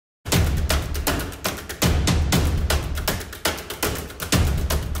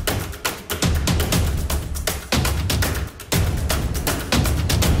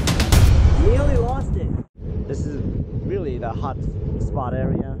hot spot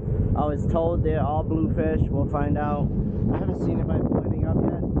area. I was told they're all bluefish. We'll find out. I haven't seen anybody pull anything up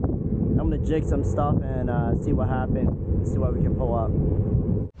yet. I'm gonna jig some stuff and see what happens. See what we can pull up.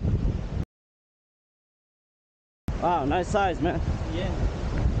 Wow, nice size, man. Yeah.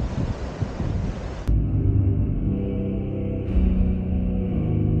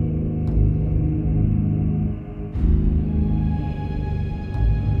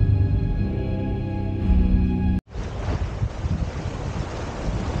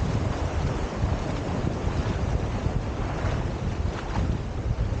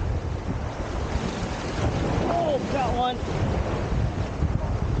 Got one.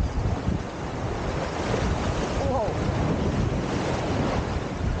 Whoa.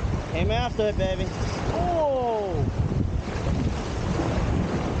 Came after it, baby. Oh.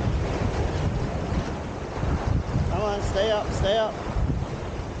 Come on, stay up, stay up.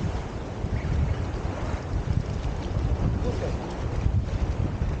 Okay.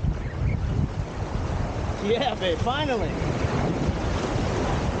 Yeah, babe, finally.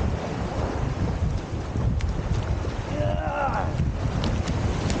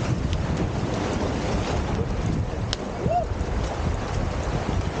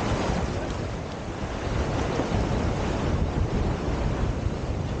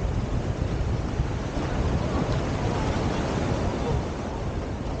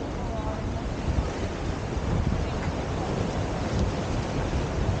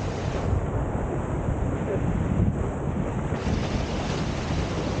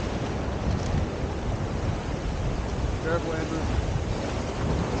 Careful, Andrew.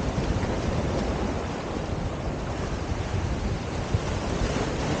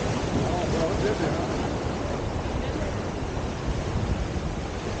 Oh, bro, it's in there, huh?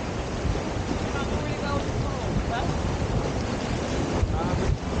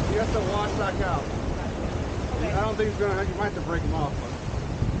 He has to wash back out. Okay. I don't think he's gonna. You might have to break him off.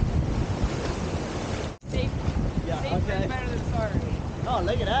 Safe. Yeah, Safe okay. is better than sorry. Oh,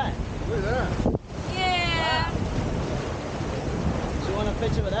 look at that. Look at that. Yeah. Wow. You want a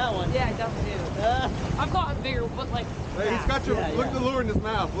picture with that one? Yeah, I definitely do. I've gotten bigger, but like. Hey, he's got your. Look at the lure in his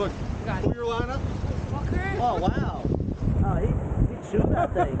mouth. Look. Pull your line up. Fucker. Oh wow. Oh, he chewed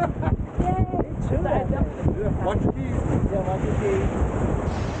that thing. Yay. He chewed that thing. Yeah. Watch your keys. Yeah, watch your keys.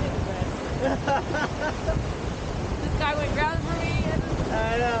 This guy went ground for me.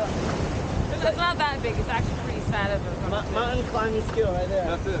 I know. It's not that big. It's actually pretty sad of him. Mountain climbing skill right there.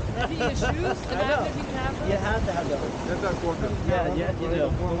 That's it. He has shoes. I know. If you can have those. You have to have those. That's that fork. Yeah, you do. The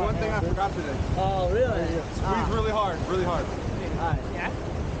one thing I forgot today. Oh, really? Squeeze really hard, really hard. Alright. Yeah.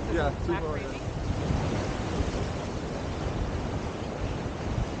 Yeah, super Not hard. crazy.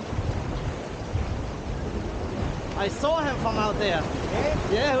 I saw him from out there.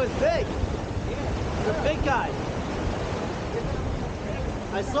 Yeah, he was big. He's a big guy.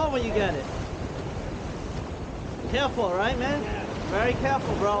 I saw when you get it. Careful, right, man? Very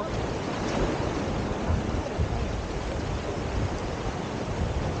careful, bro.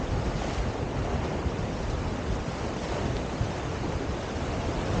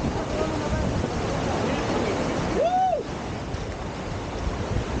 Woo!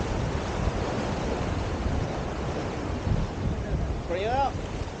 Bring it up.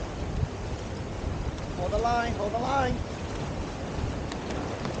 Hold the line, hold the line.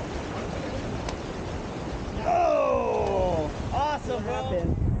 Oh, awesome,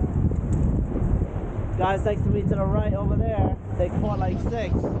 bro. Guys next to me to the right over there, they caught like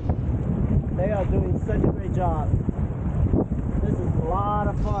 6. They are doing such a great job. This is a lot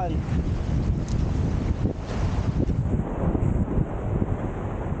of fun.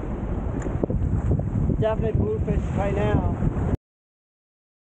 Definitely bluefish right now.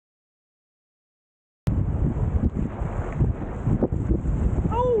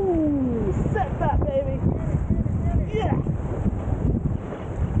 Oh, set that, baby. Yeah.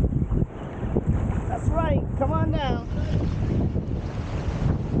 That's right. Come on down.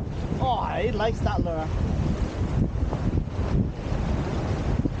 Oh, he likes that lure.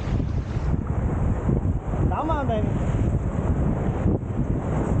 Come on, baby.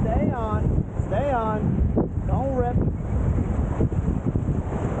 Stay on. Stay on. Don't rip.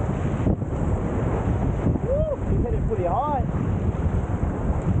 Woo, he hit it pretty hard.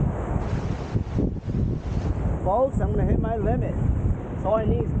 Folks, I'm gonna hit my limit. So all I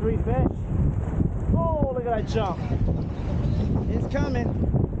need is 3 fish. Oh, look at that jump. It's coming.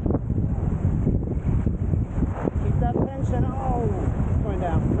 Keep that tension. Oh, it's going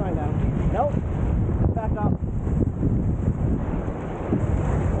down, it's going down. Nope. Back up.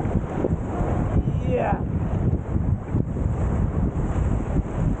 Yeah.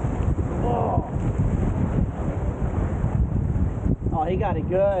 Oh. Oh, he got it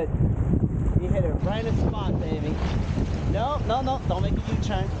good. He hit it right in the spot, baby. No, no, no, don't make a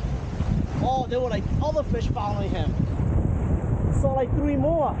U-turn. Oh, there were like other fish following him. I saw like 3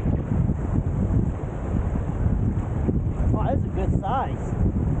 more. Oh, that's a good size.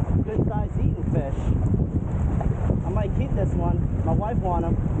 Good size eating fish. I might keep this one. My wife wants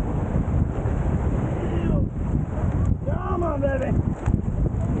him. Come on, baby.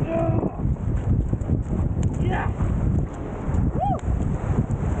 Yeah. Woo.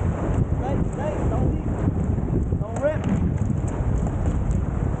 Stay, don't leave. Don't rip.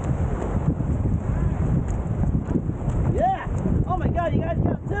 Yeah. Oh my God, you guys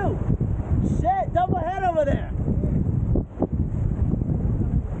got 2. Shit, double head over there.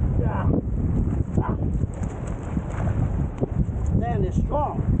 Yeah. Ah. Damn, they're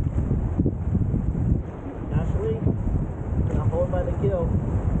strong. Naturally, gonna hold by the gill.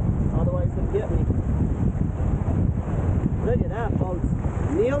 Otherwise, he'll get me. Look at that, folks.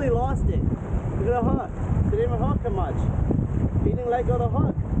 Nearly lost it. Look at the hook. Didn't even hook him much. He didn't let go of the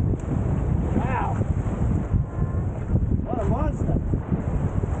hook. Wow. What a monster.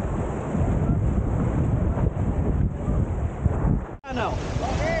 I know.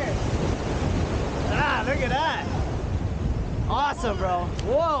 Ah, look at that. Awesome, bro.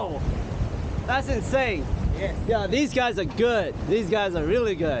 Whoa. That's insane. Yes. Yeah, these guys are good. These guys are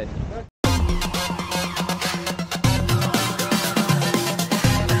really good.